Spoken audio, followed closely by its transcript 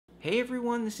Hey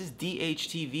everyone, this is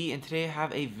DHTV and today I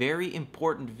have a very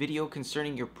important video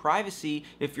concerning your privacy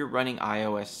if you're running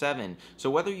iOS 7.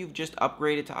 So whether you've just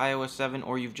upgraded to iOS 7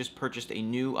 or you've just purchased a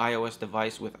new iOS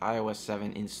device with iOS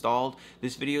 7 installed,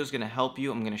 this video is going to help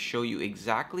you. I'm going to show you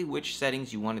exactly which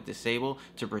settings you want to disable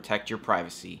to protect your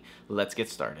privacy. Let's get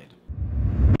started.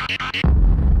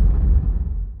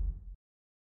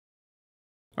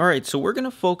 Alright, so we're going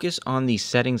to focus on the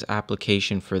settings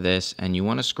application for this, and you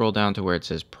want to scroll down to where it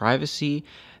says privacy,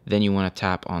 then you want to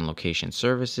tap on location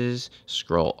services,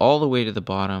 scroll all the way to the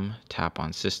bottom, tap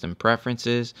on system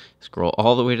preferences, scroll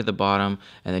all the way to the bottom,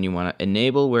 and then you want to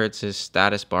enable where it says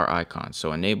status bar icon.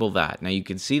 So enable that. Now you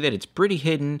can see that it's pretty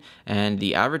hidden, and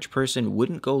the average person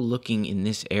wouldn't go looking in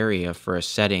this area for a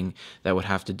setting that would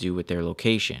have to do with their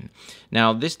location.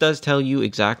 Now this does tell you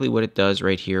exactly what it does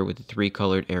right here with the three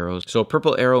colored arrows. So a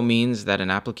purple arrow means that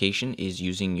an application is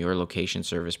using your location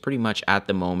service pretty much at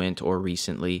the moment or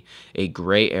recently. A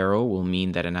gray arrow will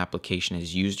mean that an application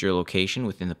has used your location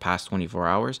within the past 24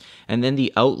 hours. And then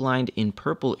the outlined in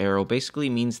purple arrow basically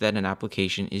means that an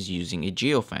application is using a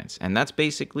geofence. And that's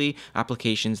basically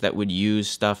applications that would use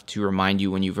stuff to remind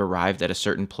you when you've arrived at a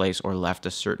certain place or left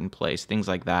a certain place, things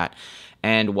like that.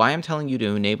 And why I'm telling you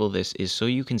to enable this is so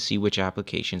you can see which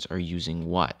applications are using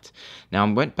what. Now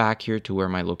I went back here to where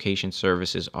my location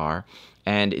services are,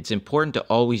 and it's important to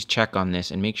always check on this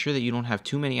and make sure that you don't have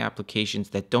too many applications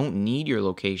that don't need your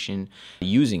location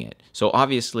using it. So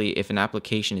obviously, if an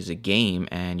application is a game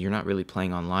and you're not really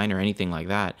playing online or anything like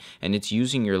that, and it's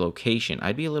using your location,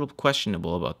 I'd be a little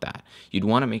questionable about that. You'd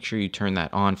want to make sure you turn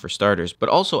that on for starters, but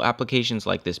also applications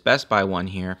like this Best Buy one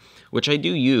here, which I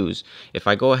do use. If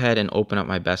I go ahead and open up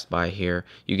my Best Buy here,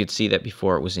 you could see that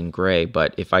before it was in gray,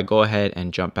 but if I go ahead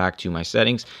and jump back to my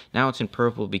settings, now it's in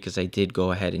purple because I did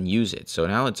go ahead and use it. So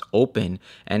now it's open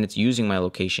and it's using my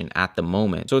location at the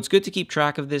moment. So it's good to keep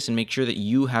track of this and make sure that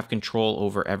you have control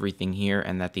over everything here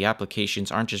and that the applications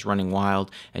aren't just running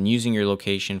wild and using your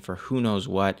location for who knows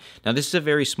what. Now this is a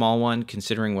very small one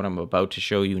considering what I'm about to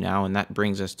show you now, and that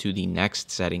brings us to the next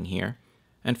setting here.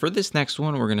 And for this next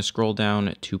one, we're going to scroll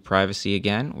down to privacy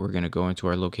again. We're going to go into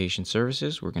our location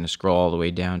services. We're going to scroll all the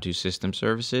way down to system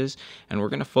services, and we're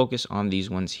going to focus on these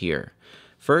ones here.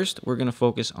 First, we're going to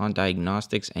focus on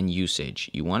diagnostics and usage.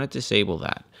 You want to disable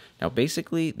that. Now,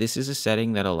 basically, this is a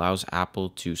setting that allows Apple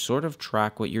to sort of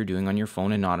track what you're doing on your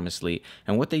phone anonymously,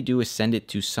 and what they do is send it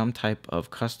to some type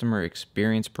of customer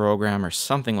experience program or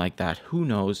something like that, who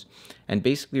knows, and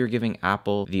basically you're giving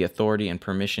Apple the authority and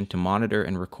permission to monitor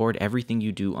and record everything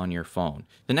you do on your phone.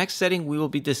 The next setting we will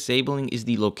be disabling is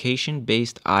the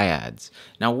location-based iAds.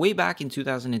 Now, way back in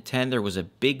 2010, there was a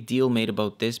big deal made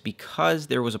about this because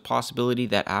there was a possibility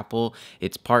that Apple,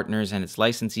 its partners, and its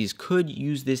licensees could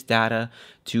use this data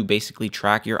to basically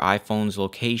track your iPhone's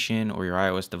location or your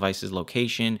iOS device's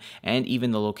location and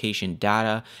even the location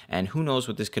data, and who knows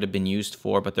what this could have been used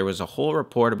for, but there was a whole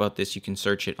report about this. You can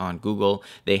search it on Google.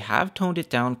 They have toned it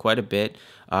down quite a bit,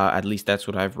 at least that's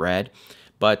what I've read.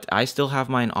 But I still have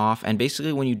mine off, and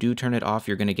basically when you do turn it off,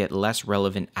 you're going to get less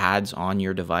relevant ads on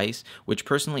your device, which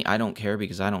personally I don't care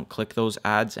because I don't click those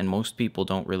ads, and most people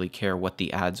don't really care what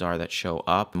the ads are that show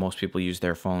up. Most people use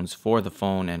their phones for the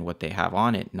phone and what they have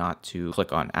on it, not to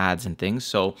click on ads and things.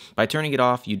 So by turning it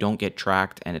off, you don't get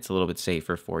tracked, and it's a little bit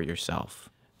safer for yourself.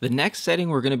 The next setting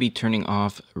we're going to be turning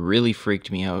off really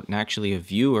freaked me out, and actually a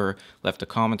viewer left a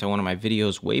comment on one of my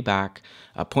videos way back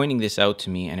pointing this out to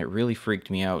me, and it really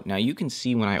freaked me out. Now you can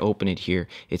see when I open it here,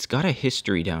 it's got a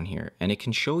history down here, and it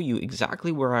can show you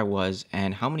exactly where I was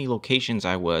and how many locations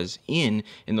I was in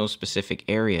those specific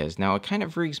areas. Now it kind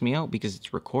of freaks me out because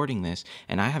it's recording this,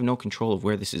 and I have no control of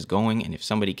where this is going, and if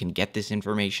somebody can get this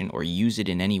information or use it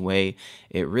in any way,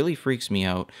 it really freaks me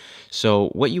out. So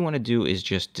what you want to do is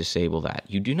just disable that.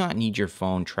 You do not need your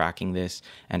phone tracking this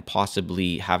and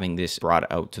possibly having this brought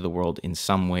out to the world in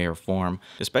some way or form,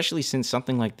 especially since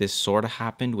something like this sort of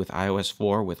happened with iOS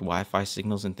 4 with Wi-Fi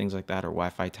signals and things like that, or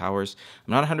Wi-Fi towers.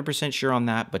 I'm not 100% sure on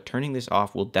that, but turning this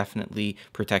off will definitely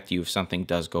protect you if something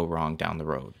does go wrong down the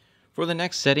road. For the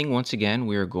next setting, once again,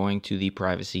 we are going to the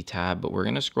privacy tab, but we're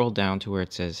going to scroll down to where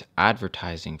it says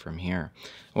advertising from here.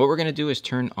 What we're going to do is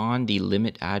turn on the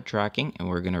limit ad tracking, and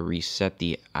we're going to reset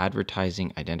the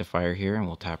advertising identifier here, and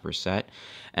we'll tap reset.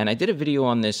 And I did a video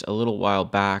on this a little while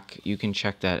back. You can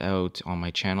check that out on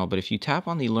my channel, but if you tap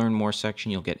on the learn more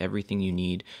section, you'll get everything you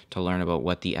need to learn about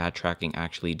what the ad tracking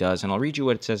actually does. And I'll read you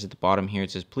what it says at the bottom here.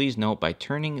 It says, please note, by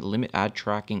turning limit ad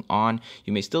tracking on,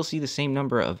 you may still see the same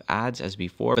number of ads as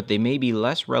before, but they may be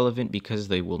less relevant because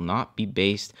they will not be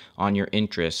based on your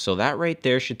interests. So that right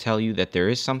there should tell you that there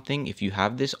is something. If you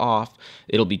have this off,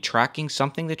 it'll be tracking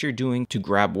something that you're doing to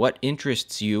grab what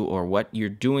interests you or what you're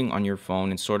doing on your phone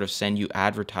and sort of send you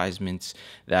advertisements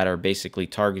that are basically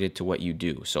targeted to what you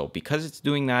do. So because it's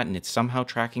doing that and it's somehow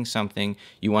tracking something,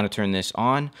 you want to turn this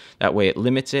on. That way it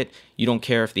limits it. You don't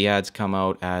care if the ads come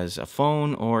out as a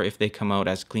phone or if they come out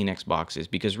as Kleenex boxes,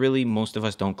 because really most of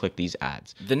us don't click these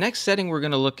ads. The next setting we're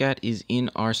going to look at is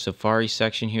in our Safari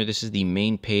section here. This is the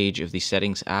main page of the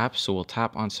settings app. So we'll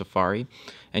tap on Safari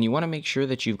and you want to make sure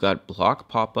that you've got block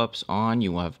pop-ups on,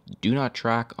 you have do not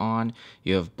track on,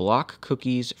 you have block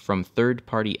cookies from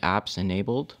third-party apps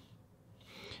enabled.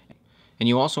 And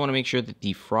you also want to make sure that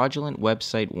the fraudulent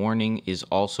website warning is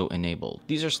also enabled.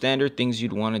 These are standard things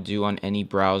you'd want to do on any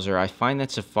browser. I find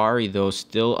that Safari, though,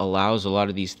 still allows a lot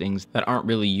of these things that aren't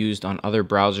really used on other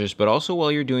browsers. But also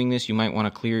while you're doing this, you might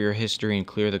want to clear your history and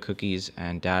clear the cookies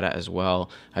and data as well.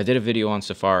 I did a video on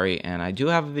Safari, and I do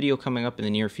have a video coming up in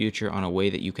the near future on a way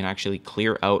that you can actually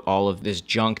clear out all of this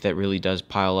junk that really does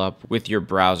pile up with your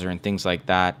browser and things like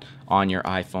that on your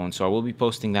iPhone. So I will be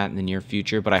posting that in the near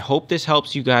future, but I hope this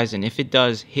helps you guys, and if it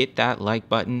does, hit that like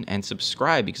button and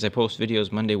subscribe, because I post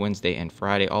videos Monday, Wednesday, and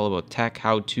Friday all about tech,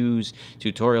 how-tos,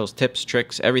 tutorials, tips,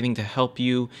 tricks, everything to help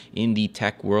you in the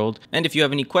tech world. And if you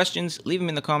have any questions, leave them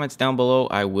in the comments down below.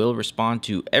 I will respond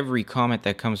to every comment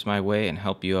that comes my way and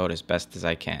help you out as best as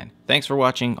I can. Thanks for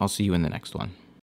watching. I'll see you in the next one.